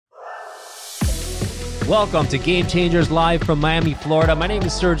Welcome to Game Changers live from Miami, Florida. My name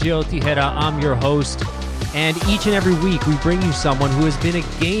is Sergio Tejeda. I'm your host. And each and every week, we bring you someone who has been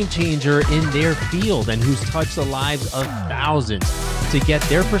a game changer in their field and who's touched the lives of thousands to get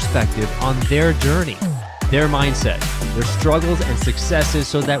their perspective on their journey, their mindset, their struggles and successes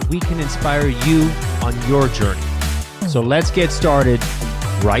so that we can inspire you on your journey. So let's get started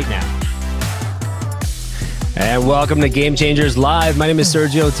right now. And welcome to Game Changers Live. My name is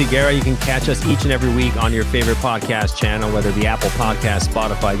Sergio Tejeda. You can catch us each and every week on your favorite podcast channel, whether it be Apple Podcasts,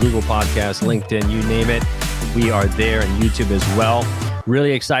 Spotify, Google Podcasts, LinkedIn, you name it. We are there, and YouTube as well.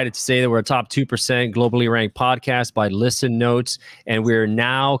 Really excited to say that we're a top 2% globally ranked podcast by Listen Notes, and we're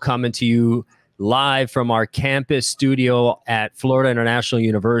now coming to you live from our campus studio at Florida International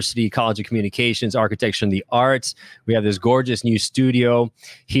University College of Communications, Architecture and the Arts. We have this gorgeous new studio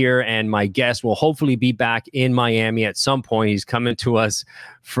here, and my guest will hopefully be back in Miami at some point. He's coming to us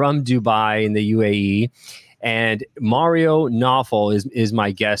from Dubai in the UAE. And Mario Nawfal is my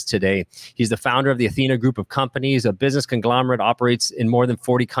guest today. He's the founder of the Athena Group of Companies, a business conglomerate operates in more than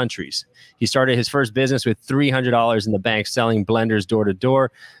 40 countries. He started his first business with $300 in the bank selling blenders door to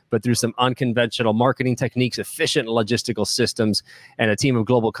door, but through some unconventional marketing techniques, efficient logistical systems, and a team of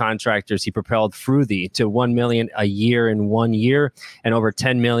global contractors, he propelled Fruity to $1 million a year in 1 year and over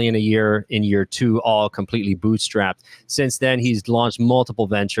 $10 million a year in year two, all completely bootstrapped. Since then, he's launched multiple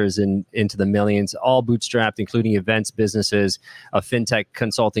ventures into the millions, all bootstrapped, including events businesses, a fintech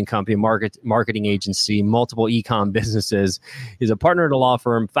consulting company, marketing agency, multiple e-com businesses. He's a partner at a law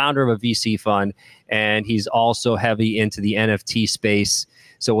firm, founder of a VC fund, and he's also heavy into the NFT space.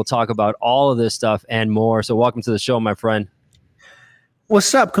 So we'll talk about all of this stuff and more. So welcome to the show, my friend.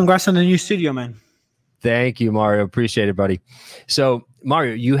 What's up? Congrats on the new studio, man. Thank you, Mario. Appreciate it, buddy. So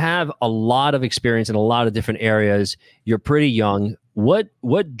Mario, you have a lot of experience in a lot of different areas. You're pretty young. What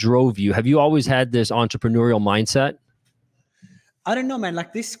drove you? Have you always had this entrepreneurial mindset? I don't know, man.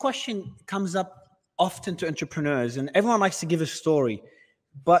 Like, this question comes up often to entrepreneurs, and everyone likes to give a story,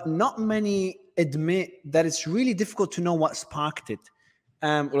 but not many admit that it's really difficult to know what sparked it.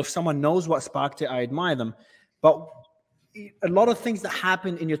 Or if someone knows what sparked it, I admire them. But a lot of things that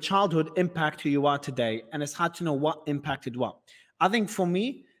happened in your childhood impact who you are today, and it's hard to know what impacted what. I think for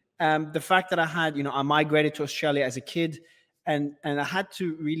me, the fact that I migrated to Australia as a kid, and I had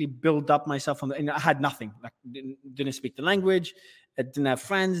to really build up myself and I had nothing. Like, didn't speak the language, I didn't have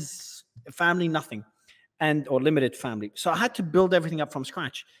friends, family, nothing, or limited family. So I had to build everything up from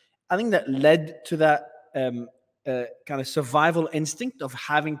scratch. I think that led to that kind of survival instinct of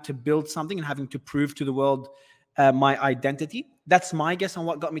having to build something and having to prove to the world my identity. That's my guess on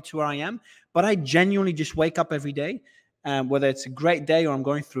what got me to where I am. But I genuinely just wake up every day, whether it's a great day or I'm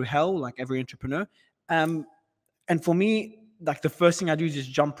going through hell, like every entrepreneur. And for me, like, the first thing I do is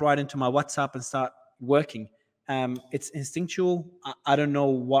just jump right into my WhatsApp and start working. It's instinctual. I don't know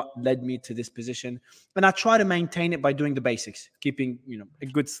what led me to this position. And I try to maintain it by doing the basics, keeping, a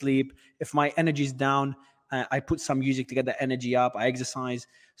good sleep. If my energy's down, I put some music to get the energy up. I exercise.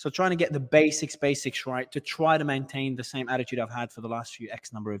 So trying to get the basics right to try to maintain the same attitude I've had for the last few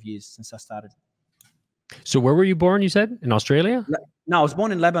X number of years since I started. So where were you born, you said? In Australia? No, I was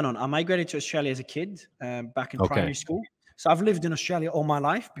born in Lebanon. I migrated to Australia as a kid back in primary school. So I've lived in Australia all my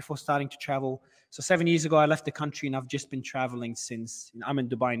life before starting to travel. So 7 years ago, I left the country, and I've just been traveling since. I'm in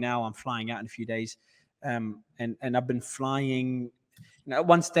Dubai now. I'm flying out in a few days. And I've been flying. At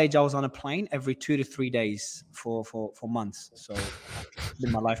one stage, I was on a plane every 2 to 3 days for months. So it's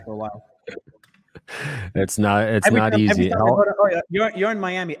been my life for a while. It's not easy. You're in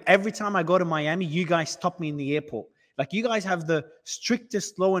Miami. Every time I go to Miami, you guys stop me in the airport. Like, you guys have the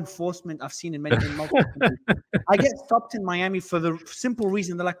strictest law enforcement I've seen in multiple countries. I get stopped in Miami for the simple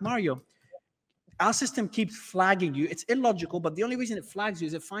reason they're like, Mario, our system keeps flagging you. It's illogical, but the only reason it flags you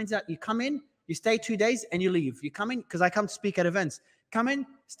is it finds out you come in, you stay 2 days, and you leave. You come in because I come to speak at events. Come in,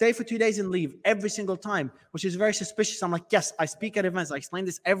 stay for 2 days, and leave every single time, which is very suspicious. I'm like, yes, I speak at events. I explain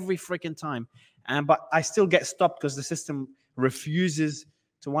this every freaking time. But I still get stopped because the system refuses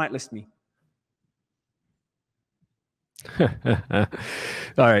to whitelist me. All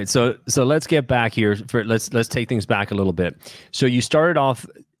right. So let's get back here. Let's take things back a little bit. So you started off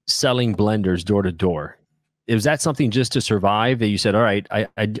selling blenders door to door. Was that something just to survive that you said, all right,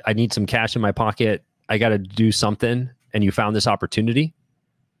 I need some cash in my pocket, I got to do something, and you found this opportunity?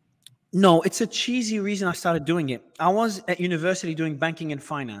 No, it's a cheesy reason I started doing it. I was at university doing banking and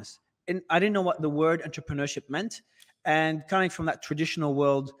finance, and I didn't know what the word entrepreneurship meant. And coming from that traditional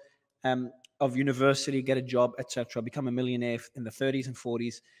world of university, get a job, etc., become a millionaire in the 30s and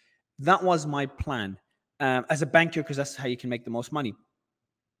 40s, that was my plan as a banker, because that's how you can make the most money.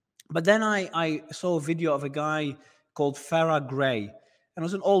 But then I saw a video of a guy called Farah Gray. And it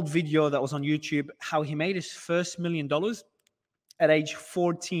was an old video that was on YouTube, how he made his first $1 million at age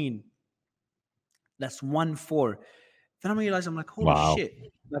 14. That's 1-4. Then I realized, I'm like, holy Wow. shit.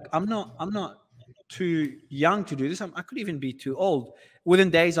 Like I'm not too young to do this. I could even be too old. Within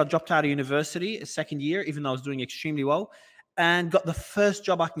days, I dropped out of university, a second year, even though I was doing extremely well, and got the first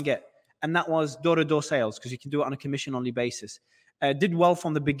job I can get. And that was door-to-door sales, because you can do it on a commission-only basis. Did well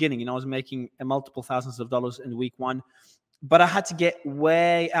from the beginning. I was making multiple thousands of dollars in week one, but I had to get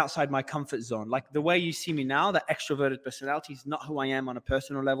way outside my comfort zone. Like the way you see me now, that extroverted personality is not who I am on a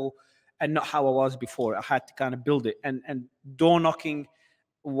personal level, and not how I was before. I had to kind of build it. And door knocking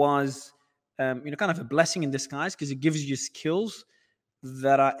was, kind of a blessing in disguise, because it gives you skills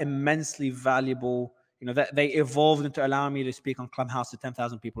that are immensely valuable. That they evolved into allowing me to speak on Clubhouse to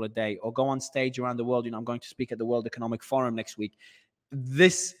 10,000 people a day, or go on stage around the world. I'm going to speak at the World Economic Forum next week.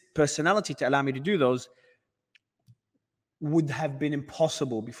 This personality to allow me to do those would have been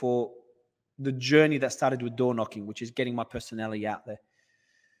impossible before the journey that started with door knocking, which is getting my personality out there.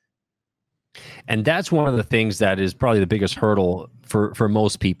 And that's one of the things that is probably the biggest hurdle for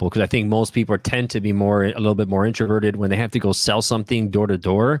most people, because I think most people tend to be a little bit more introverted when they have to go sell something door to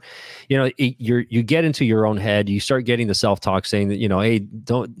door. You get into your own head. You start getting the self-talk saying that, hey,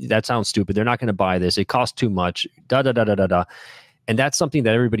 that sounds stupid. They're not going to buy this. It costs too much. Da da da da da da. And that's something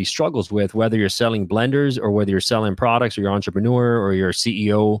that everybody struggles with, whether you're selling blenders or whether you're selling products, or you're an entrepreneur or you're a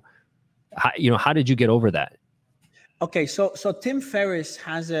CEO. How did you get over that? Okay, so Tim Ferriss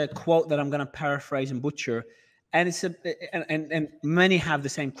has a quote that I'm going to paraphrase and butcher, and and many have the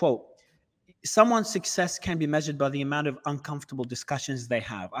same quote. Someone's success can be measured by the amount of uncomfortable discussions they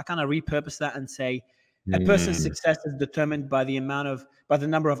have. I kind of repurpose that and say a person's success is determined by the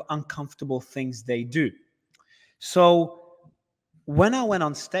number of uncomfortable things they do. So when I went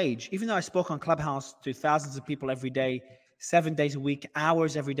on stage, even though I spoke on Clubhouse to thousands of people every day, 7 days a week,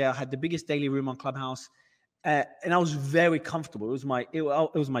 hours every day, I had the biggest daily room on Clubhouse. And I was very comfortable. It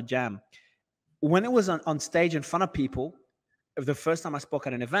was my jam. When it was on stage in front of people, the first time I spoke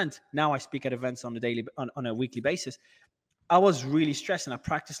at an event, now I speak at events on a weekly basis, I was really stressed, and I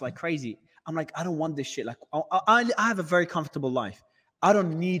practiced like crazy. I'm like, I don't want this shit. Like I have a very comfortable life. I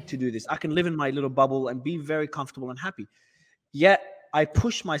don't need to do this. I can live in my little bubble and be very comfortable and happy. Yet I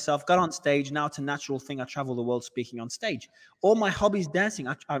pushed myself, got on stage. Now it's a natural thing. I travel the world speaking on stage. All my hobbies, dancing.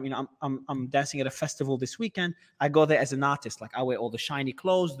 I'm dancing at a festival this weekend. I go there as an artist. Like I wear all the shiny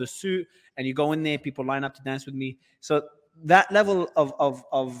clothes, the suit, and you go in there. People line up to dance with me. So that level of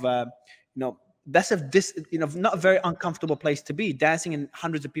that's not a very uncomfortable place to be. Dancing and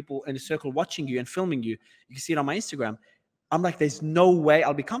hundreds of people in a circle watching you and filming you. You can see it on my Instagram. I'm like, there's no way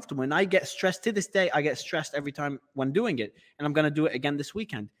I'll be comfortable. And I get stressed to this day. I get stressed every time when doing it. And I'm going to do it again this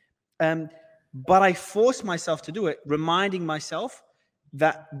weekend. But I force myself to do it, reminding myself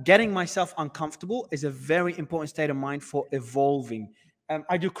that getting myself uncomfortable is a very important state of mind for evolving.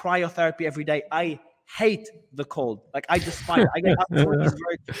 I do cryotherapy every day. I hate the cold. Like I despise it. I get up very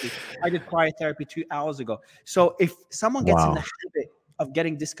quickly. I did cryotherapy 2 hours ago. So if someone gets in the habit of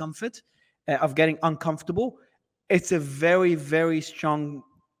getting discomfort, of getting uncomfortable, it's a very, very strong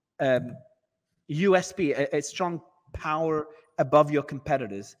USP, a strong power above your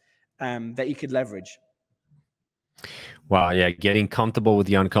competitors that you could leverage. Wow, yeah, getting comfortable with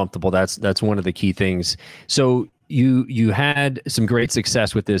the uncomfortable, that's one of the key things. So you had some great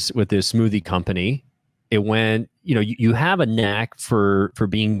success with this smoothie company. It went, you have a knack for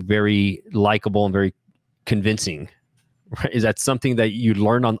being very likable and very convincing, right? Is that something that you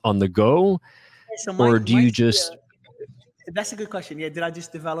learn on the go? So or do you just... That's a good question. Yeah, did I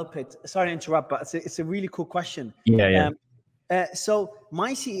just develop it? Sorry to interrupt, but it's a really cool question. Yeah. So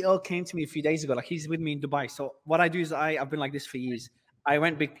my CEO came to me a few days ago. Like he's with me in Dubai. So what I do is I've been like this for years. I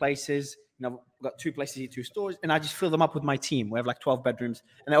rent big places. Got 2 places, 2 stores, and I just fill them up with my team. We have like 12 bedrooms,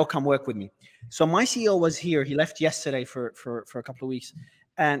 and they all come work with me. So my CEO was here. He left yesterday for a couple of weeks,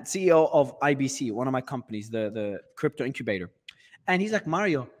 and CEO of IBC, one of my companies, the crypto incubator. And he's like,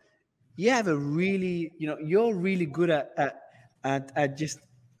 Mario, you have a really, you're really good at just,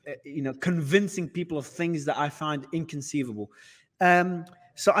 convincing people of things that I find inconceivable.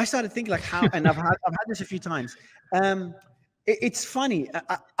 So I started thinking like how, and I've had this a few times. It's funny.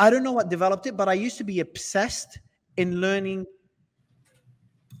 I don't know what developed it, but I used to be obsessed in learning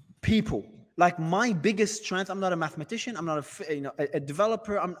people. Like my biggest strength, I'm not a mathematician. I'm not a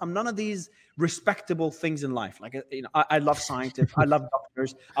developer. I'm none of these respectable things in life. Like, I love scientists. I love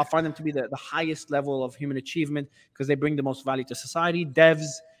doctors. I find them to be the highest level of human achievement because they bring the most value to society. Devs,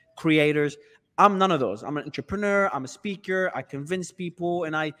 creators. I'm none of those. I'm an entrepreneur. I'm a speaker. I convince people,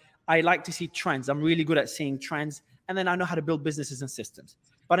 and I I like to see trends. I'm really good at seeing trends. And then I know how to build businesses and systems.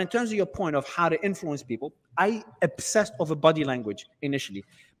 But in terms of your point of how to influence people, I obsessed over body language initially.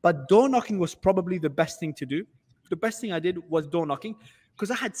 But door knocking was probably the best thing to do. The best thing I did was door knocking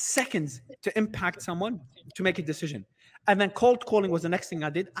because I had seconds to impact someone to make a decision. And then cold calling was the next thing I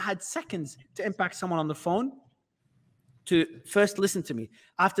did. I had seconds to impact someone on the phone to first listen to me.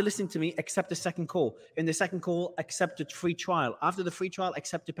 After listening to me, accept the second call. In the second call, accept a free trial. After the free trial,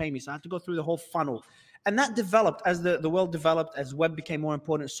 accept to pay me. So I had to go through the whole funnel. And that developed as the world developed, as web became more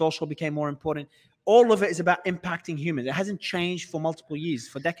important, social became more important. All of it is about impacting humans. It hasn't changed for multiple years,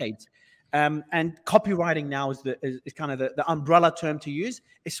 for decades. And copywriting now is kind of the umbrella term to use.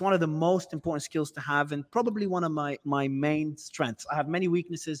 It's one of the most important skills to have, and probably one of my main strengths. I have many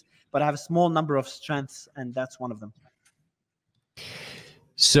weaknesses, but I have a small number of strengths, and that's one of them.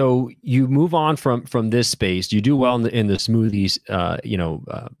 So you move on from this space. You do well in the smoothies,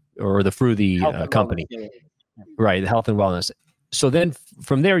 or the Fruity company, right? The health and wellness. So then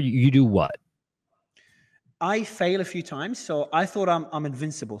from there, you do what? I fail a few times, so I thought I'm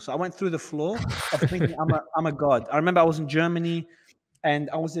invincible. So I went through the floor of thinking I'm a god. I remember I was in Germany, and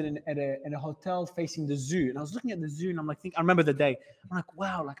I was in a hotel facing the zoo, and I was looking at the zoo, and I'm like, I remember the day. I'm like,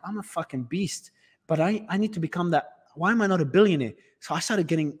 wow, like I'm a fucking beast, but I need to become that. Why am I not a billionaire? So I started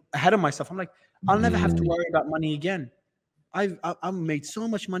getting ahead of myself. I'm like, I'll never have to worry about money again. I've made so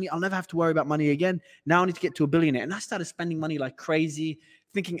much money. I'll never have to worry about money again. Now I need to get to a billionaire. And I started spending money like crazy,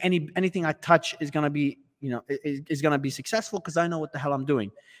 thinking anything I touch is going to be, is going to be successful because I know what the hell I'm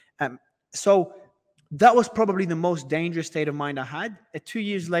doing. So that was probably the most dangerous state of mind I had. 2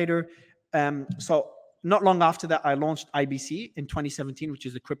 years later, so not long after that, I launched IBC in 2017, which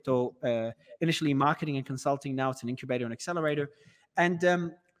is a crypto, initially marketing and consulting. Now it's an incubator and accelerator.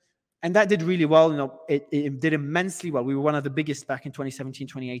 And that did really well. It did immensely well. We were one of the biggest back in 2017,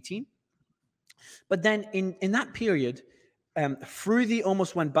 2018. But then in that period, Fruity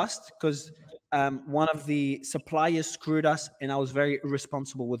almost went bust because one of the suppliers screwed us, and I was very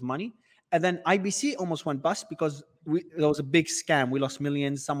irresponsible with money. And then IBC almost went bust because there was a big scam. We lost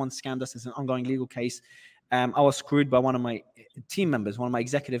millions. Someone scammed us as an ongoing legal case. I was screwed by one of my team members, one of my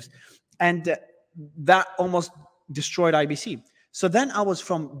executives. And that almost destroyed IBC. So then I was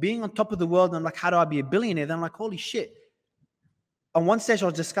from being on top of the world and like, how do I be a billionaire? Then I'm like, holy shit. On one stage, I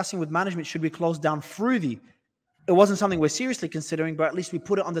was discussing with management, should we close down Fruity? It wasn't something we're seriously considering, but at least we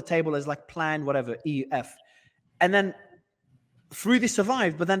put it on the table as like plan, whatever, EF. And then Fruity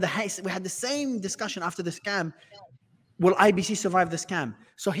survived, but then we had the same discussion after the scam. Will IBC survive the scam?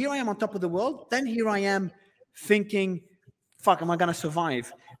 So here I am on top of the world. Then here I am thinking, fuck, am I going to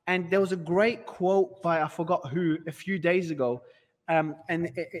survive? And there was a great quote by, I forgot who, a few days ago. And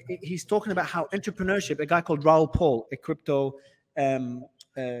he's talking about how entrepreneurship, a guy called Raoul Paul, a crypto,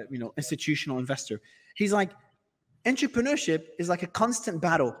 institutional investor. He's like, entrepreneurship is like a constant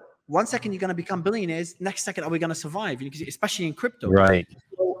battle. 1 second, you're going to become billionaires. Next second, are we going to survive? Especially in crypto. Right.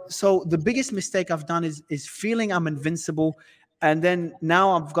 So the biggest mistake I've done is feeling I'm invincible. And then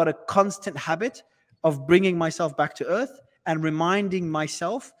now I've got a constant habit of bringing myself back to earth and reminding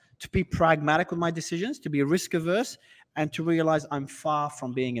myself to be pragmatic with my decisions, to be risk averse, and to realize I'm far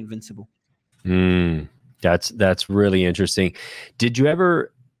from being invincible. That's really interesting. Did you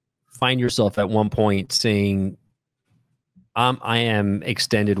ever find yourself at one point saying, I am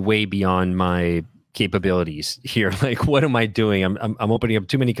extended way beyond my capabilities here? Like, what am I doing? I'm opening up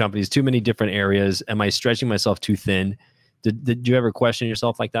too many companies, too many different areas. Am I stretching myself too thin? Did you ever question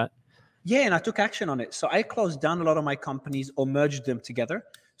yourself like that? Yeah, and I took action on it. So I closed down a lot of my companies or merged them together.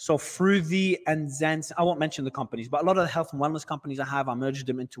 So Fruity and Zen, I won't mention the companies, but a lot of the health and wellness companies I have, I merged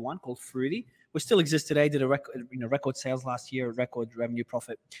them into one called Fruity, which still exists today. Did a record sales last year, record revenue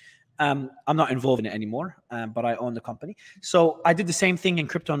profit. I'm not involved in it anymore, but I own the company. So I did the same thing in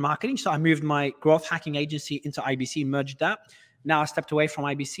crypto and marketing. So I moved my growth hacking agency into IBC, merged that. Now I stepped away from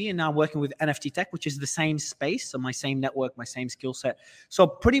IBC and now I'm working with NFT tech, which is the same space. So my same network, my same skill set. So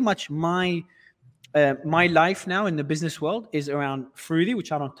pretty much my life now in the business world is around Fruity,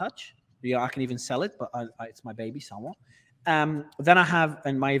 which I don't touch. I can even sell it, but it's my baby, so I won't. Then I have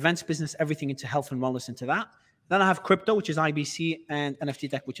in my events business, everything into health and wellness into that. Then I have crypto, which is IBC, and NFT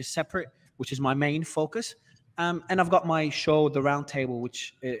tech, which is separate, which is my main focus. And I've got my show, The Roundtable,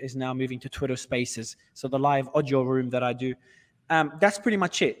 which is now moving to Twitter Spaces. So the live audio room that I do. That's pretty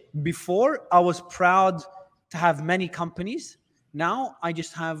much it. Before, I was proud to have many companies. Now I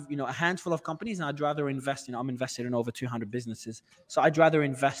just have, a handful of companies, and I'd rather invest. I'm invested in over 200 businesses. So I'd rather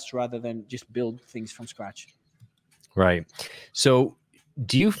invest rather than just build things from scratch. Right. So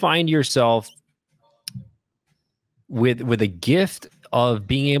do you find yourself with a gift of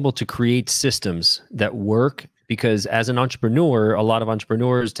being able to create systems that work, because as an entrepreneur, a lot of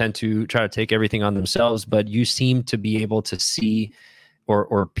entrepreneurs tend to try to take everything on themselves, but you seem to be able to see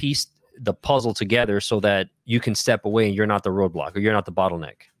or piece the puzzle together so that you can step away and you're not the roadblock or you're not the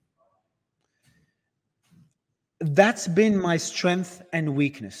bottleneck. That's been my strength and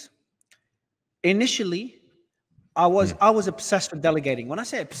weakness. Initially, I was obsessed with delegating. When I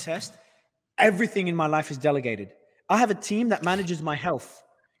say obsessed, everything in my life is delegated. I have a team that manages my health.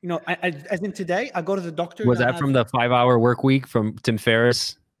 You know, as in today, I go to the doctor. Was that from the 5-hour work week from Tim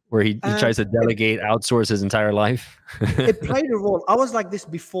Ferriss, where he tries to delegate, outsource his entire life? It played a role. I was like this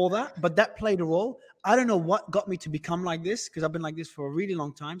before that, but that played a role. I don't know what got me to become like this, because I've been like this for a really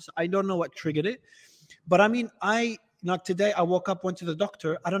long time. So I don't know what triggered it. But I mean, today I woke up, went to the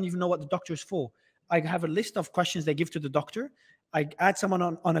doctor. I don't even know what the doctor is for. I have a list of questions they give to the doctor. I add someone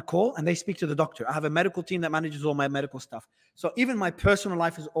on a call and they speak to the doctor. I have a medical team that manages all my medical stuff. So even my personal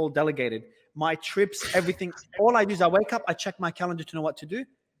life is all delegated. My trips, everything. All I do is I wake up, I check my calendar to know what to do.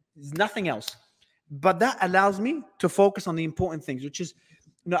 There's nothing else. But that allows me to focus on the important things, which is,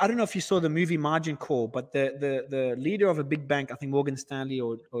 you know, I don't know if you saw the movie Margin Call, but the leader of a big bank, I think Morgan Stanley,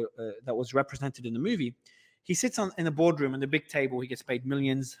 or that was represented in the movie, he sits in a boardroom on the big table. He gets paid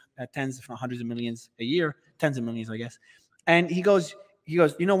millions, tens, if not hundreds of millions a year, tens of millions, I guess. And he goes, you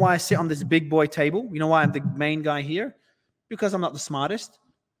know why I sit on this big boy table? You know why I'm the main guy here? Because I'm not the smartest,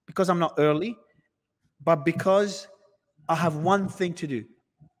 because I'm not early, but because I have one thing to do,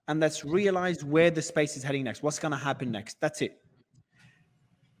 and that's realize where the space is heading next. What's going to happen next? That's it.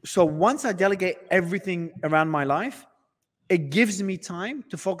 So once I delegate everything around my life, it gives me time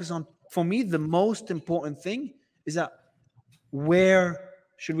to focus on, for me, the most important thing is that where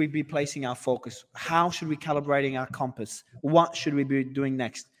should we be placing our focus? How should we calibrating our compass? What should we be doing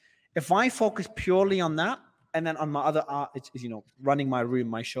next? If I focus purely on that, and then on my other art, it's, you know, running my room,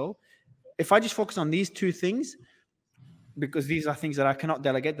 my show. If I just focus on these two things, because these are things that I cannot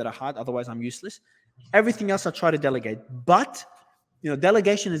delegate, that are hard, otherwise I'm useless. Everything else I try to delegate. But, you know,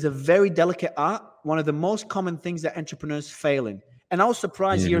 delegation is a very delicate art. One of the most common things that entrepreneurs fail in. And I was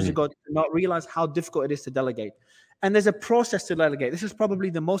surprised years ago to not realize how difficult it is to delegate. And there's a process to delegate. This is probably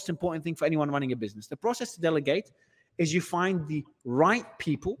the most important thing for anyone running a business. The process to delegate is you find the right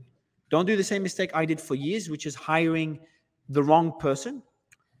people. Don't do the same mistake I did for years, which is hiring the wrong person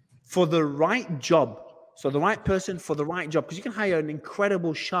for the right job. So the right person for the right job, because you can hire an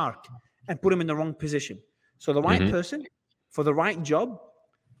incredible shark and put him in the wrong position. So the right person for the right job.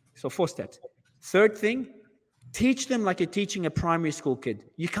 So 4 steps. Third thing, teach them like you're teaching a primary school kid.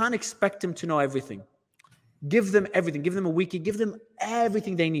 You can't expect them to know everything. Give them everything. Give them a wiki. Give them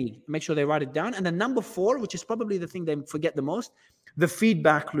everything they need. Make sure they write it down. And then number 4, which is probably the thing they forget the most, the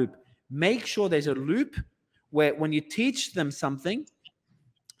feedback loop. Make sure there's a loop where when you teach them something,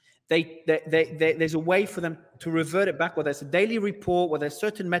 there's a way for them to revert it back, whether it's a daily report, whether there's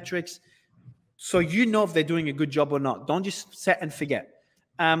certain metrics, so you know if they're doing a good job or not. Don't just set and forget.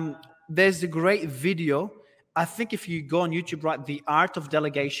 There's a great video. I think if you go on YouTube, write The Art of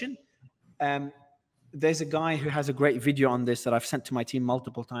Delegation. There's a guy who has a great video on this that I've sent to my team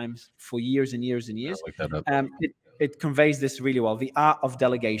multiple times for years and years and years. It conveys this really well. The Art of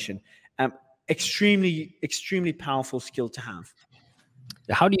Delegation. Extremely, extremely powerful skill to have.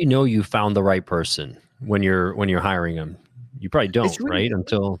 How do you know you found the right person when you're hiring them? You probably don't, really, right?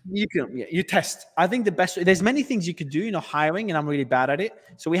 Until you test. I think the best, there's many things you could do, you know, hiring, and I'm really bad at it.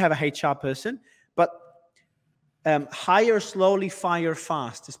 So we have a HR person, but hire slowly, fire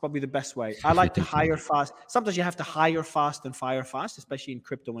fast is probably the best way. I like to hire fast. Sometimes you have to hire fast and fire fast, especially in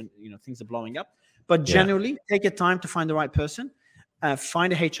crypto when, you know, things are blowing up. But generally, take your time to find the right person.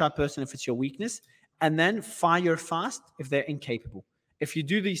 Find a HR person if it's your weakness, and then fire fast if they're incapable. If you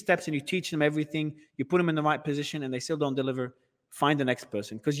do these steps and you teach them everything, you put them in the right position and they still don't deliver, find the next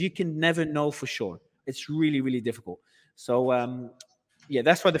person, because you can never know for sure. It's really, really difficult. So, yeah,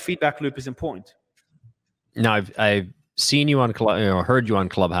 that's why the feedback loop is important. Now, I've seen you on, heard you on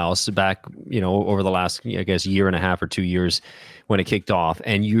Clubhouse back, over the last, I guess, year and a half or 2 years when it kicked off,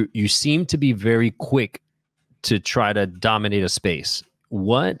 and you seem to be very quick to try to dominate a space.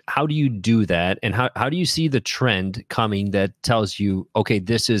 How do you do that? And how do you see the trend coming that tells you, okay,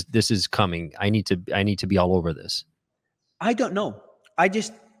 this is coming. I need to be all over this? I don't know.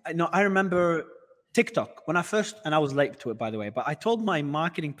 I remember TikTok when I first, and I was late to it, by the way, but I told my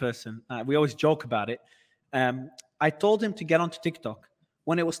marketing person, we always joke about it. I told him to get onto TikTok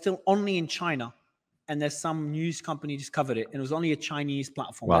when it was still only in China, and there's some news company just covered it, and it was only a Chinese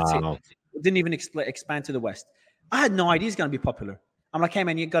platform. Wow. That's it. It didn't even expand to the West. I had no idea it's going to be popular. I'm like, hey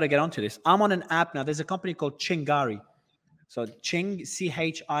man, you got to get onto this. I'm on an app now. There's a company called Chingari. So Ching,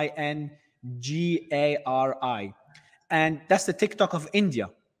 Chingari. And that's the TikTok of India.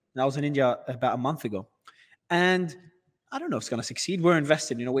 And I was in India about a month ago. And I don't know if it's going to succeed. We're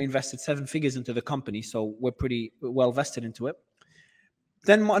invested. We invested 7 figures into the company. So we're pretty well vested into it.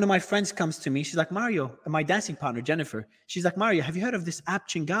 Then one of my friends comes to me. She's like, Mario, and my dancing partner, Jennifer. She's like, Mario, have you heard of this app,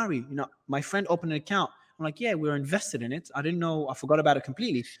 Chingari? My friend opened an account. I'm like, yeah, we're invested in it. I didn't know. I forgot about it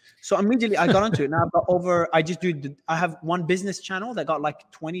completely. So immediately I got onto it. Now I've got I have one business channel that got like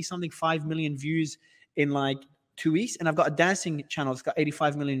 5 million views in like 2 weeks. And I've got a dancing channel that's got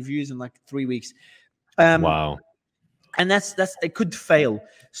 85 million views in like 3 weeks. Wow. And that's it could fail.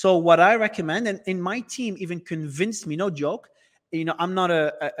 So what I recommend, and in my team even convinced me, no joke, I'm not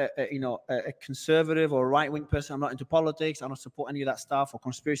a conservative or right-wing person. I'm not into politics. I don't support any of that stuff or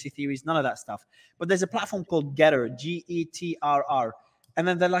conspiracy theories, none of that stuff. But there's a platform called Getter, Gettrr. And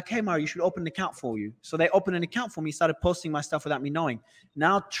then they're like, hey, Mario, you should open an account for you. So they opened an account for me, started posting my stuff without me knowing.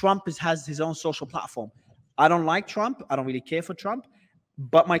 Now Trump has his own social platform. I don't like Trump. I don't really care for Trump.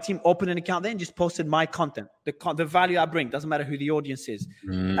 But my team opened an account there and just posted my content, the value I bring. Doesn't matter who the audience is.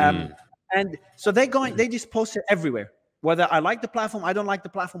 And so they just post it everywhere. Whether I like the platform, I don't like the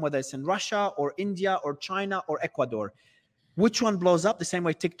platform, whether it's in Russia or India or China or Ecuador. Which one blows up? The same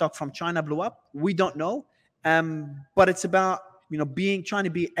way TikTok from China blew up? We don't know. But it's about, trying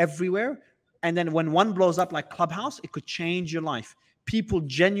to be everywhere. And then when one blows up like Clubhouse, it could change your life. People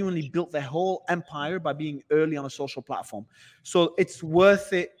genuinely built their whole empire by being early on a social platform. So it's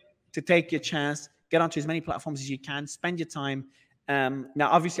worth it to take your chance, get onto as many platforms as you can, spend your time. Now,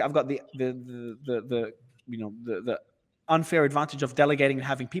 obviously, I've got the unfair advantage of delegating and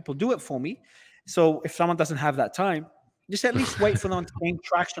having people do it for me. So if someone doesn't have that time, just at least wait for them to gain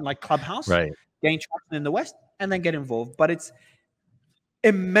traction like Clubhouse, right? Gain traction in the West, and then get involved. But it's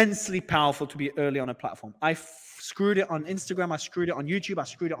immensely powerful to be early on a platform. I screwed it on Instagram. I screwed it on YouTube. I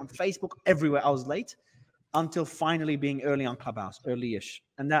screwed it on Facebook. Everywhere I was late until finally being early on Clubhouse, early-ish.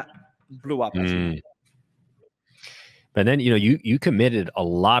 And that blew up. But then, you committed a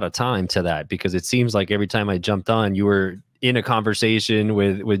lot of time to that, because it seems like every time I jumped on, you were in a conversation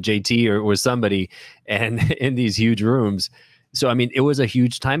with JT or with somebody and in these huge rooms. So, I mean, it was a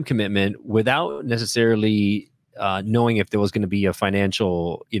huge time commitment without necessarily knowing if there was going to be a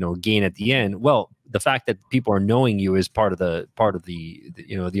financial, gain at the end. Well, the fact that people are knowing you is part of the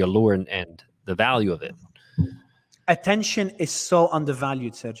the allure and the value of it. Attention is so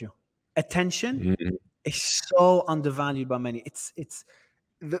undervalued, Sergio. Attention is so undervalued by many. It's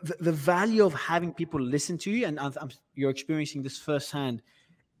the value of having people listen to you, and you're experiencing this firsthand,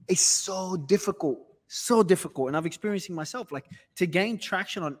 is so difficult. And I've experiencing myself, like, to gain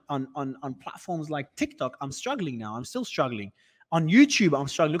traction on platforms like TikTok. I'm struggling now. I'm still struggling. On YouTube, I'm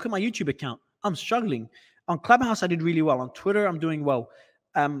struggling. Look at my YouTube account. I'm struggling. On Clubhouse, I did really well. On Twitter, I'm doing well.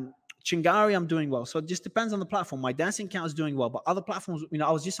 Chingari, I'm doing well. So it just depends on the platform. My dancing account is doing well, but other platforms,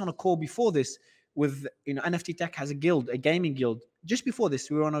 I was just on a call before this with, NFT Tech has a guild, a gaming guild. Just before this,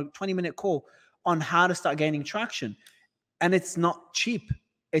 we were on a 20-minute call on how to start gaining traction. And it's not cheap.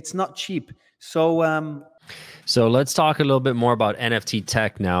 So let's talk a little bit more about NFT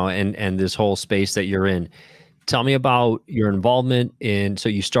Tech now and this whole space that you're in. Tell me about your involvement in, so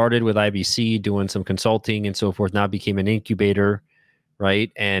you started with IBC doing some consulting and so forth, now became an incubator,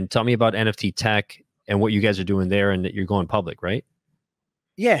 right? And tell me about NFT Tech and what you guys are doing there, and that you're going public, right?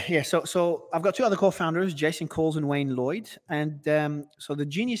 Yeah. So I've got 2 other co-founders, Jason Coles and Wayne Lloyd. And so the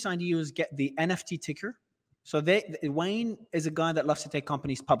genius idea is get the NFT ticker. So Wayne is a guy that loves to take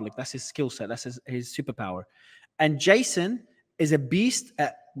companies public. That's his skill set. That's his superpower. And Jason is a beast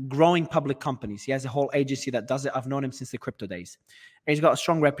at growing public companies. He has a whole agency that does it. I've known him since the crypto days. And he's got a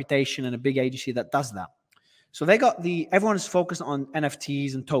strong reputation and a big agency that does that. So everyone is focused on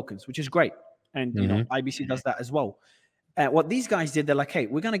NFTs and tokens, which is great. And, IBC does that as well. What these guys did, they're like, hey,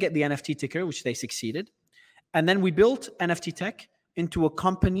 we're going to get the NFT ticker, which they succeeded. And then we built NFT Tech into a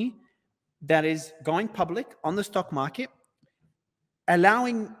company that is going public on the stock market,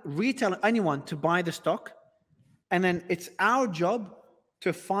 allowing retail, anyone to buy the stock. And then it's our job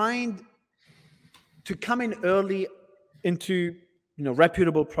to come in early into,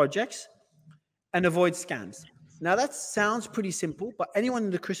 reputable projects and avoid scams. Now, that sounds pretty simple, but anyone in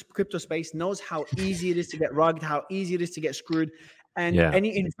the crypto space knows how easy it is to get rugged, how easy it is to get screwed. And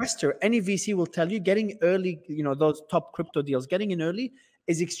any investor, any VC will tell you getting early, those top crypto deals, getting in early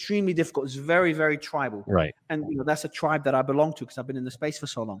is extremely difficult. It's very, very tribal. Right. And that's a tribe that I belong to because I've been in the space for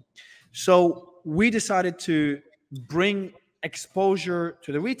so long. So we decided to bring exposure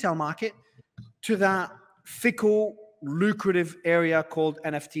to the retail market to that fickle, lucrative area called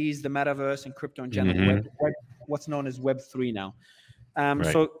NFTs, the Metaverse, and crypto in general. what's known as Web3 now. Right.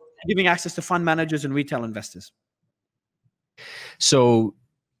 So giving access to fund managers and retail investors. So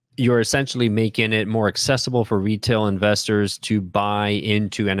you're essentially making it more accessible for retail investors to buy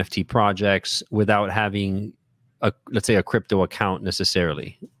into NFT projects without having let's say a crypto account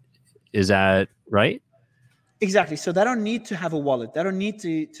necessarily. Is that right? Exactly. So they don't need to have a wallet. They don't need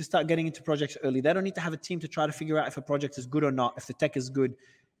to start getting into projects early. They don't need to have a team to try to figure out if a project is good or not, if the tech is good,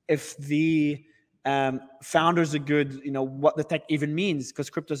 if the founders are good, what the tech even means, because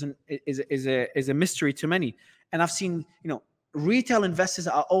crypto is a mystery to many. And I've seen, retail investors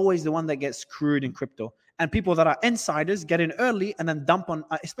are always the one that gets screwed in crypto. And people that are insiders get in early and then dump on,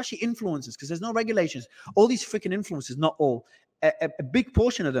 especially influencers, because there's no regulations. All these freaking influencers, not all, a big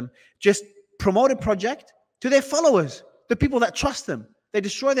portion of them just promote a project to their followers, the people that trust them. They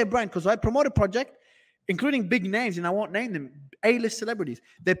destroy their brand because I promote a project, including big names, and I won't name them, A-list celebrities.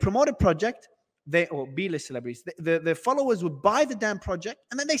 They promote a project, or B-list celebrities. The followers would buy the damn project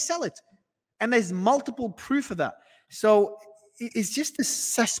and then they sell it. And there's multiple proof of that. So it's just a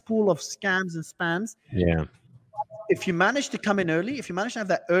cesspool of scams and spams. Yeah. If you manage to come in early, if you manage to have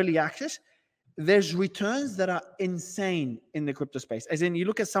that early access, there's returns that are insane in the crypto space. As in, you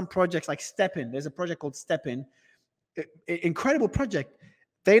look at some projects like StepIn. There's a project called StepIn. Incredible project.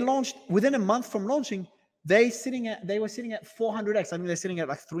 They launched within a month from launching. They were sitting at 400x. I mean, they're sitting at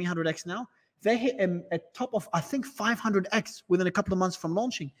like 300x now. They hit a top of, I think, 500x within a couple of months from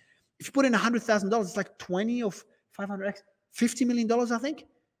launching. If you put in $100,000, it's like 20 of 500x, $50 million, I think.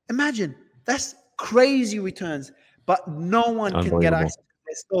 Imagine, that's crazy returns, but no one can get access.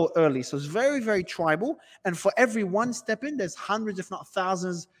 It's so early. So it's very, very tribal. And for every one step in, there's hundreds, if not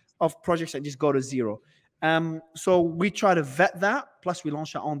thousands, of projects that just go to zero. So we try to vet that. Plus, we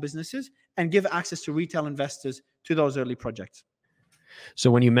launch our own businesses and give access to retail investors to those early projects.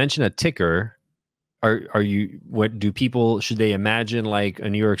 So when you mention a ticker, should they imagine like a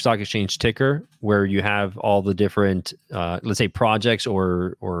New York Stock Exchange ticker where you have all the different, let's say projects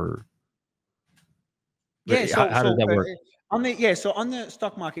or yeah. So how does that work? On the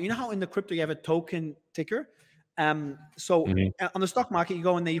stock market, you know how in the crypto you have a token ticker. On the stock market, you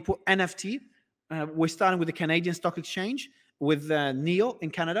go in there, you put NFT. We're starting with the Canadian Stock Exchange with NEO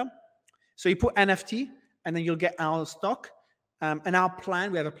in Canada. So you put NFT, and then you'll get our stock. And our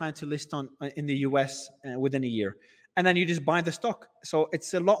plan, we have a plan to list in the US within a year. And then you just buy the stock. So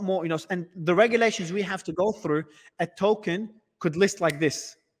it's a lot more, and the regulations we have to go through, a token could list like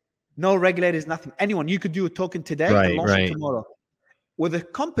this. No regulators, nothing. Anyone, you could do a token today and launch it tomorrow. With a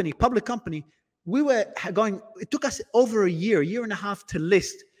company, public company, it took us over a year and a half to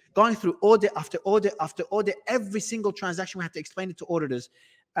list, going through audit after audit after audit. Every single transaction, we have to explain it to auditors,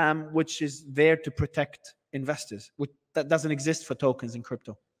 which is there to protect investors, which that doesn't exist for tokens in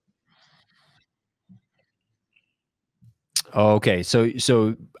crypto. Okay,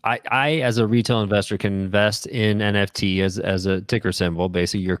 so I as a retail investor can invest in NFT as a ticker symbol,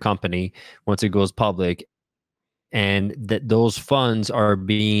 basically your company once it goes public, and that those funds are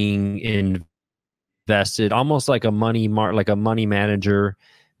being invested almost like a money manager,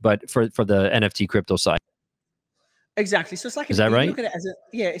 but for the NFT crypto side. Exactly. So it's like, is that right? Look at it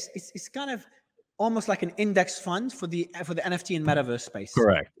as it's kind of almost like an index fund for the NFT and metaverse space.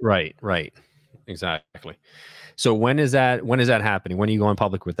 Correct. Right. Exactly. So when is that happening? When are you going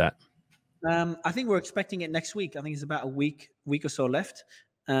public with that? I think we're expecting it next week. I think it's about a week or so left.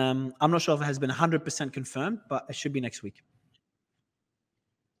 I'm not sure if it has been 100% confirmed, but it should be next week.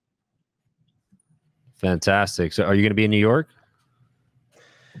 Fantastic. So are you going to be in New York?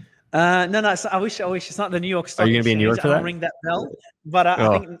 No. I wish it's not the New York Stock Exchange. Are you going to be in New York for that? I'll ring that bell, but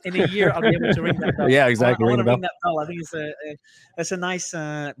I think in a year I'll be able to ring that bell. Yeah, exactly. I want to ring that bell. I think it's a nice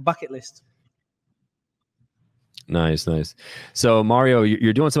bucket list. Nice. So Mario,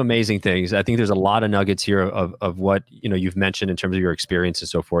 you're doing some amazing things. I think there's a lot of nuggets here of what you've mentioned in terms of your experience and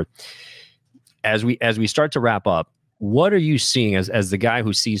so forth. As we start to wrap up, what are you seeing as the guy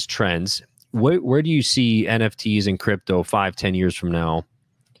who sees trends? Where do you see NFTs and crypto 5-10 years from now?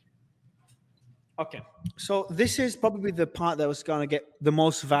 Okay, so this is probably the part that was going to get the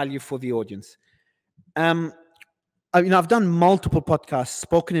most value for the audience. I've done multiple podcasts,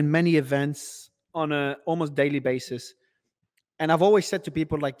 spoken in many events on a almost daily basis, and I've always said to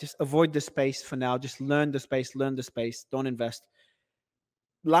people, like, just avoid the space for now. Just learn the space. Don't invest.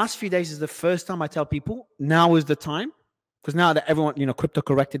 Last few days is the first time I tell people now is the time, because now that everyone, crypto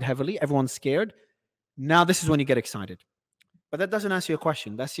corrected heavily, everyone's scared. Now this is when you get excited. But that doesn't answer your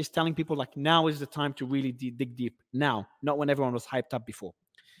question. That's just telling people, like, now is the time to really dig deep. Now, not when everyone was hyped up before.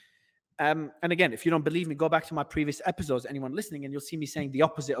 And again, if you don't believe me, go back to my previous episodes, anyone listening, and you'll see me saying the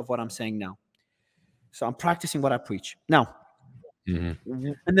opposite of what I'm saying now. So I'm practicing what I preach. Now, Mhm.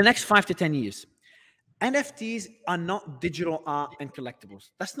 in the next 5 to 10 years, NFTs are not digital art and collectibles.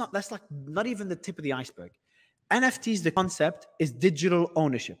 That's like not even the tip of the iceberg. NFTs, the concept is digital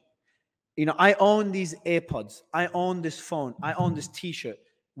ownership. I own these AirPods. I own this phone. I own this T-shirt.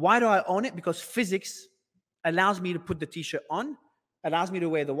 Why do I own it? Because physics allows me to put the T-shirt on, allows me to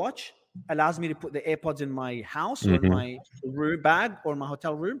wear the watch, allows me to put the AirPods in my house or in Mhm. my room bag or in my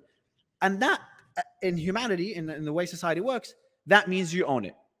hotel room. And that, in humanity, in the way society works, that means you own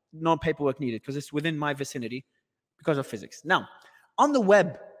it. No paperwork needed because it's within my vicinity because of physics. Now, on the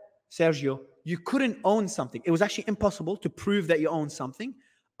web, Sergio, you couldn't own something. It was actually impossible to prove that you own something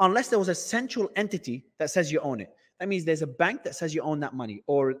unless there was a central entity that says you own it. That means there's a bank that says you own that money,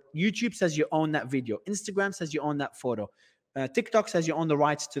 or YouTube says you own that video, Instagram says you own that photo, TikTok says you own the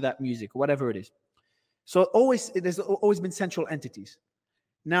rights to that music, whatever it is. So there's always been central entities.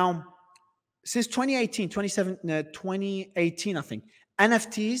 Now, since 2018, I think,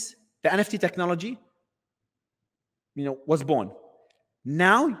 NFTs, the NFT technology, was born.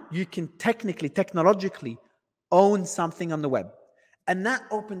 Now you can technologically own something on the web. And that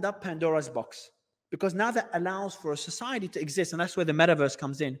opened up Pandora's box because now that allows for a society to exist. And that's where the metaverse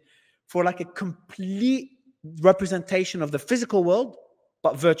comes in, for like a complete representation of the physical world,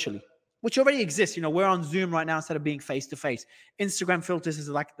 but virtually, which already exists. We're on Zoom right now instead of being face to face. Instagram filters is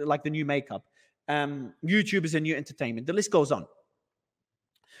like the new makeup. YouTube is a new entertainment. The list goes on.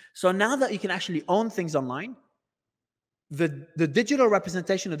 So now that you can actually own things online, the digital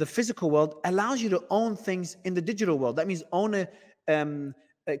representation of the physical world allows you to own things in the digital world. That means own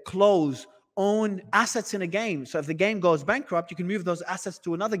clothes, own assets in a game. So if the game goes bankrupt, you can move those assets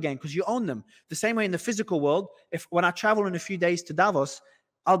to another game because you own them. The same way in the physical world, when I travel in a few days to Davos,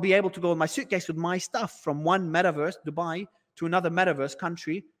 I'll be able to go in my suitcase with my stuff from one metaverse, Dubai, to another metaverse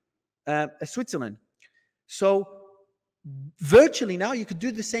country, Switzerland. So virtually now you could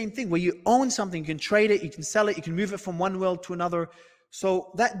do the same thing where you own something, you can trade it, you can sell it, you can move it from one world to another.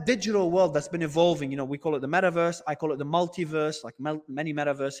 So that digital world that's been evolving, we call it the metaverse, I call it the multiverse, like many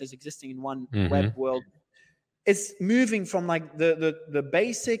metaverses existing in one web world. It's moving from like the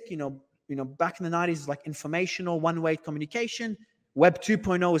basic, back in the 90s, like informational one-way communication. Web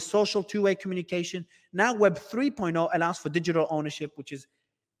 2.0 is social two-way communication. Now Web 3.0 allows for digital ownership, which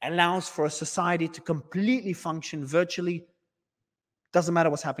allows for a society to completely function virtually. Doesn't matter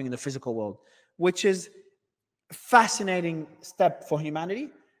what's happening in the physical world, which is a fascinating step for humanity.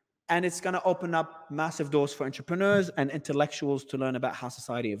 And it's going to open up massive doors for entrepreneurs and intellectuals to learn about how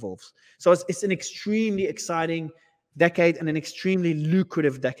society evolves. So it's an extremely exciting decade and an extremely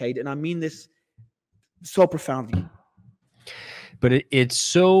lucrative decade. And I mean this so profoundly. But it's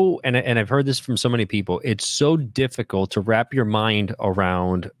so, and I've heard this from so many people, it's so difficult to wrap your mind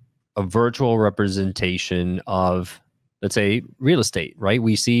around a virtual representation of, let's say, real estate, right?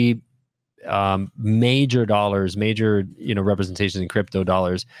 We see major dollars, major representations in crypto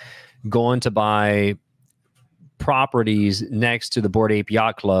dollars going to buy properties next to the Bored Ape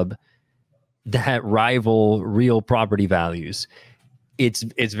Yacht Club that rival real property values.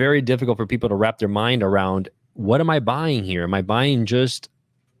 It's very difficult for people to wrap their mind around, what am I buying here? Am I buying just,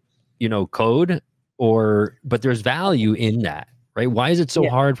 code, but there's value in that, right? Why is it so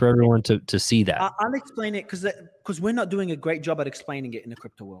hard for everyone to see that? I'll explain it because we're not doing a great job at explaining it in the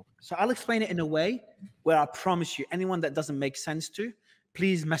crypto world. So I'll explain it in a way where I promise you, anyone that doesn't make sense to,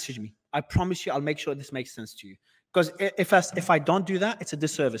 please message me. I promise you, I'll make sure this makes sense to you. Because if I don't do that, it's a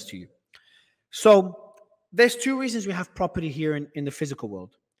disservice to you. So there's two reasons we have property here in the physical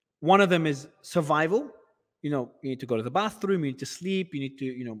world. One of them is survival. You need to go to the bathroom, you need to sleep, you need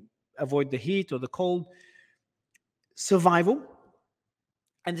to, avoid the heat or the cold. Survival.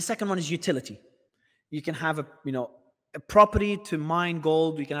 And the second one is utility. You can have a property to mine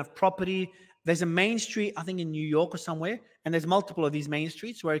gold. You can have property. There's a main street, I think in New York or somewhere, and there's multiple of these main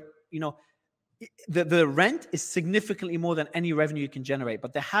streets where, the rent is significantly more than any revenue you can generate.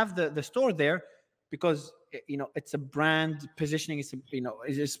 But they have the store there because, it's a brand positioning.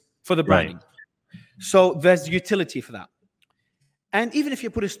 It's for the branding. Right. So there's utility for that. And even if you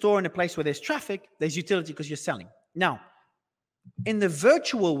put a store in a place where there's traffic, there's utility because you're selling. Now, in the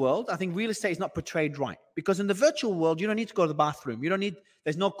virtual world, I think real estate is not portrayed right, because in the virtual world, you don't need to go to the bathroom.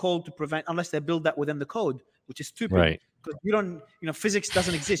 There's no code to prevent, unless they build that within the code, which is stupid. Right. Because physics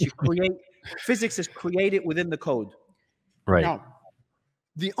doesn't exist. Physics is created within the code. Right. Now,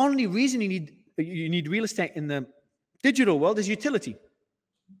 the only reason you need real estate in the digital world is utility.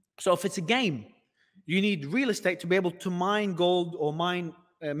 So if it's a game, you need real estate to be able to mine gold or mine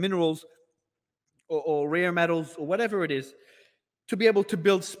minerals or rare metals or whatever it is, to be able to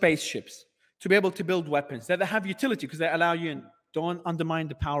build spaceships, to be able to build weapons that have utility because they allow you and don't undermine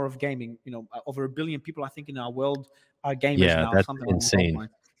the power of gaming. You know, over 1 billion people, I think, in our world are gamers now. That's something insane. Like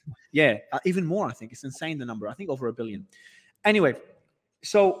yeah, even more. I think it's insane, the number. I think over 1 billion. Anyway,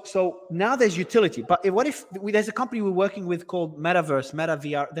 so now there's utility. But what if there's a company we're working with called Metaverse, Meta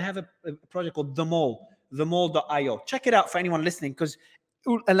VR. They have a project called The Mall, themall.io. Check it out for anyone listening, because it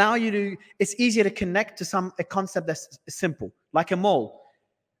will allow you to, it's easier to connect to a concept that's simple, like a mall.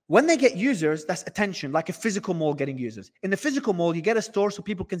 When they get users, that's attention, like a physical mall getting users. In the physical mall, you get a store so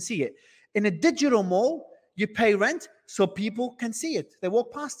people can see it. In a digital mall, you pay rent so people can see it. They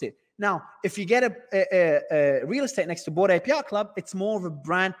walk past it. Now, if you get a real estate next to Bored Ape Yacht Club, it's more of a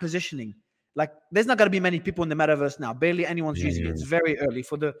brand positioning. Like, there's not going to be many people in the metaverse now. Barely anyone's using it. It's very early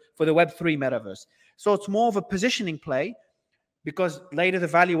for the Web3 metaverse. So it's more of a positioning play, because later the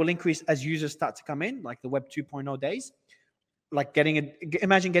value will increase as users start to come in, like the Web 2.0 days. Like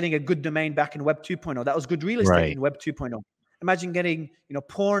imagine getting a good domain back in Web 2.0. That was good real estate in Web 2.0. Imagine getting,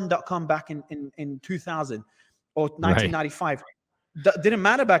 porn.com back in 2000 or 1995. That didn't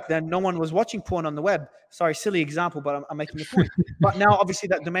matter back then. No one was watching porn on the web. Sorry, silly example, but I'm making a point. But now, obviously,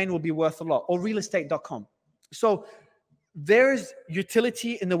 that domain will be worth a lot. Or realestate.com. So there's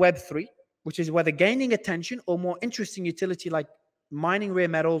utility in the Web3, which is whether gaining attention or more interesting utility like mining rare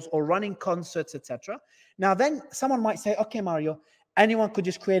metals or running concerts, etc. Now, then someone might say, okay, Mario, anyone could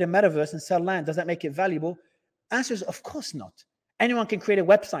just create a metaverse and sell land. Does that make it valuable? Answer is, of course not. Anyone can create a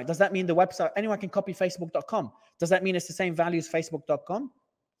website. Does that mean the website, anyone can copy facebook.com? Does that mean it's the same value as facebook.com?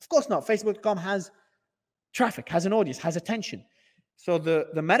 Of course not. Facebook.com has traffic, has an audience, has attention. So the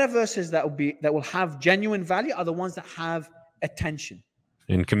metaverses that will have genuine value are the ones that have attention.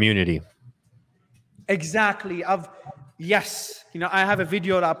 In community. Exactly. Yes. I have a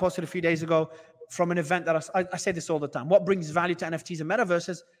video that I posted a few days ago from an event that I say this all the time. What brings value to NFTs and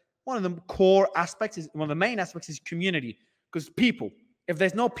metaverses? One of the core aspects is, one of the main aspects is community. Because people, if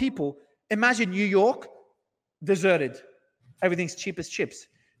there's no people, imagine New York deserted. Everything's cheap as chips.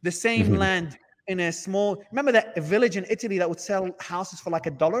 The same land in a small, remember that village in Italy that would sell houses for like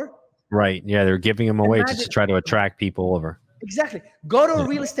 $1? Right. Yeah, they're giving them away just to try to attract people over. Exactly. Go to a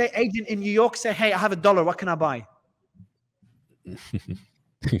real estate agent in New York, say, hey, I have $1. What can I buy?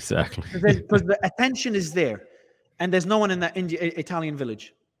 Exactly. Because the attention is there. And there's no one in that Italian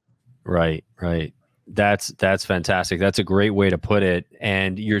village. Right. That's fantastic. That's a great way to put it.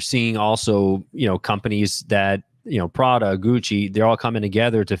 And you're seeing also, companies that, Prada, Gucci, they're all coming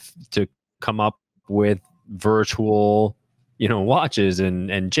together to come up with virtual, watches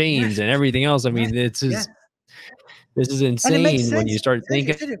and chains and everything else. I mean, this is insane when you start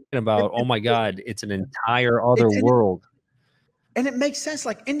thinking about, oh my God, it's an entire other world. And it makes sense.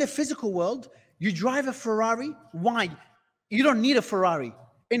 Like in the physical world, you drive a Ferrari. Why? You don't need a Ferrari.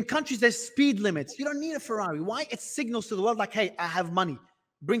 In countries, there's speed limits. You don't need a Ferrari. Why? It signals to the world like, hey, I have money.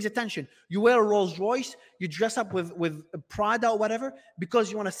 Brings attention. You wear a Rolls Royce. You dress up with Prada or whatever because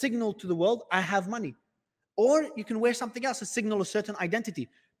you want to signal to the world, I have money. Or you can wear something else to signal a certain identity.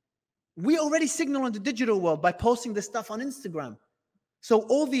 We already signal in the digital world by posting this stuff on Instagram. So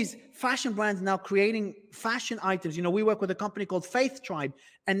all these fashion brands now creating fashion items. We work with a company called Faith Tribe,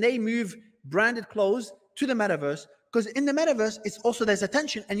 and they move branded clothes to the metaverse. Because in the metaverse, it's also there's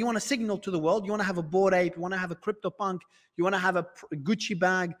attention, and you want to signal to the world. You want to have a Bored Ape, you want to have a CryptoPunk, you want to have a Gucci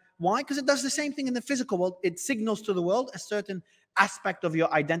bag. Why? Because it does the same thing in the physical world. It signals to the world a certain aspect of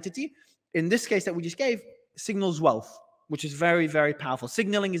your identity. In this case that we just gave, signals wealth, which is very, very powerful.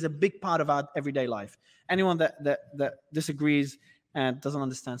 Signaling is a big part of our everyday life. Anyone that disagrees and doesn't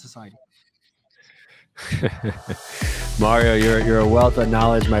understand society. Mario, you're a wealth of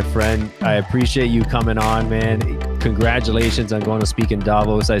knowledge, my friend. I appreciate you coming on, man. Congratulations on going to speak in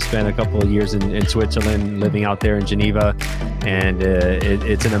Davos. I spent a couple of years in Switzerland, living out there in Geneva, and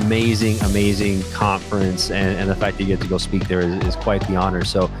it's an amazing conference, and the fact that you get to go speak there is quite the honor.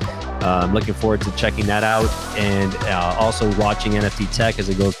 So I'm looking forward to checking that out, and also watching NFT Tech as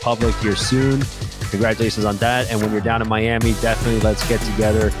it goes public here soon. Congratulations on that. And when you're down in Miami, definitely let's get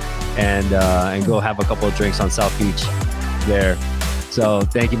together and go have a couple of drinks on South Beach there. So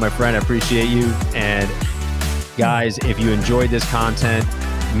thank you, my friend. I appreciate you. And guys, if you enjoyed this content,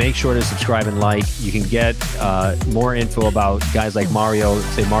 make sure to subscribe and like. You can get more info about guys like Mario,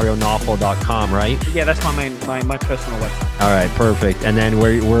 say marionawfal.com, right? Yeah, that's my personal website. All right, perfect. And then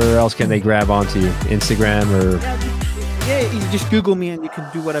where else can they grab onto you? Instagram or... Yeah, you just Google me and you can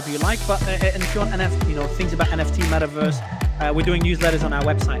do whatever you like. But and if you want things about NFT, Metaverse, we're doing newsletters on our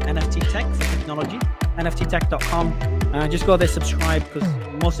website, NFT Tech for technology, nfttech.com. Just go there, subscribe, because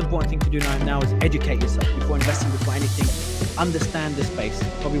the most important thing to do now is educate yourself before investing, before anything. understand the space.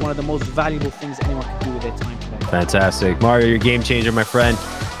 Probably one of the most valuable things anyone can do with their time today. Fantastic. Mario, you're a game changer, my friend.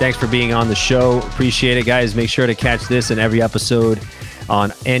 Thanks for being on the show. Appreciate it, guys. Make sure to catch this and every episode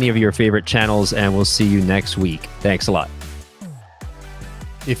on any of your favorite channels, and we'll see you next week. Thanks a lot.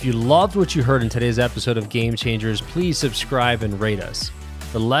 If you loved what you heard in today's episode of Game Changers, please subscribe and rate us.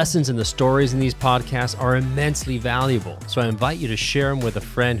 The lessons and the stories in these podcasts are immensely valuable, so I invite you to share them with a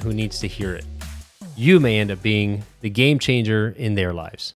friend who needs to hear it. You may end up being the game changer in their lives.